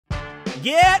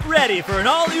Get ready for an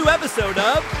all-new episode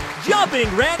of Jumping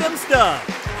Random Stuff.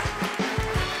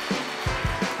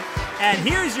 And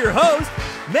here's your host,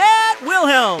 Matt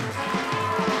Wilhelm.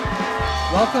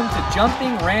 Welcome to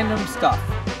Jumping Random Stuff,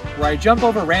 where I jump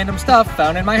over random stuff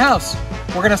found in my house.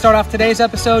 We're going to start off today's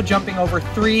episode jumping over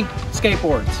 3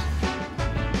 skateboards.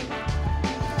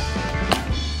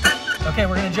 Okay,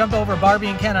 we're going to jump over Barbie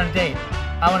and Ken on a date.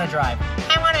 I want to drive.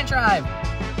 I want to drive.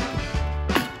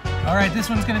 All right, this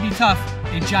one's going to be tough.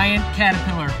 A giant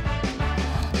caterpillar.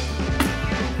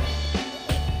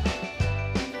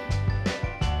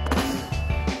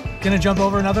 Gonna jump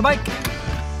over another bike.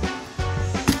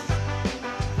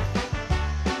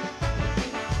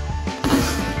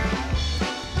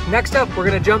 Next up, we're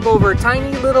gonna jump over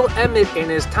tiny little Emmett in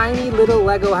his tiny little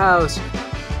Lego house.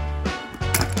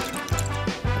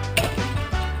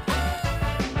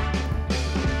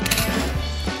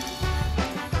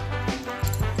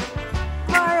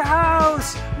 My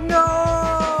house,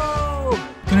 no!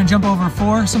 Gonna jump over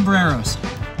 4 sombreros.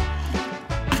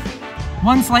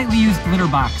 1 slightly used glitter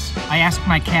box. I asked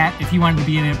my cat if he wanted to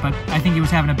be in it, but I think he was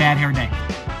having a bad hair day.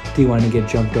 Do you want to get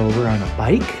jumped over on a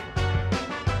bike?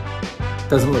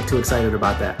 Doesn't look too excited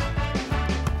about that.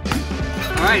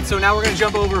 All right, so now we're gonna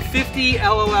jump over 50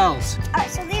 LOLs.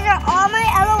 So these are all my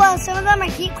LOLs. Some of them are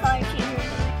heat color changes.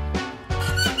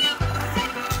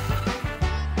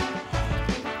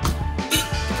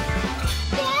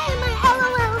 Yay, my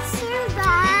LOLs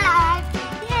survived.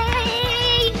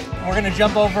 Yay! We're gonna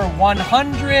jump over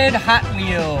 100 Hot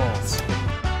Wheels.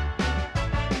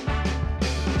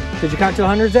 Did you count to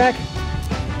 100, Zach?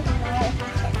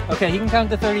 Okay, he can count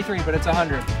to 33, but it's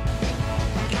 100. Oh,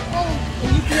 the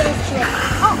UPS truck.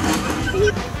 Oh,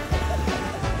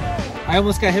 I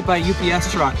almost got hit by a UPS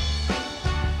truck.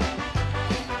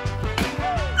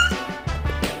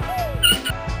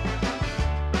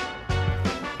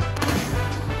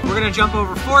 We're gonna jump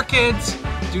over 4 kids.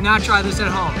 Do not try this at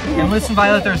home. And listen,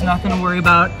 Violet, there's nothing to worry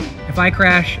about. If I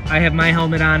crash, I have my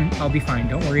helmet on. I'll be fine.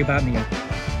 Don't worry about me.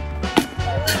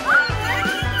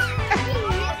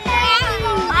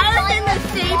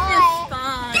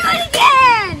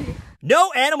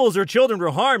 No animals or children were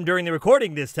harmed during the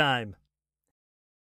recording this time.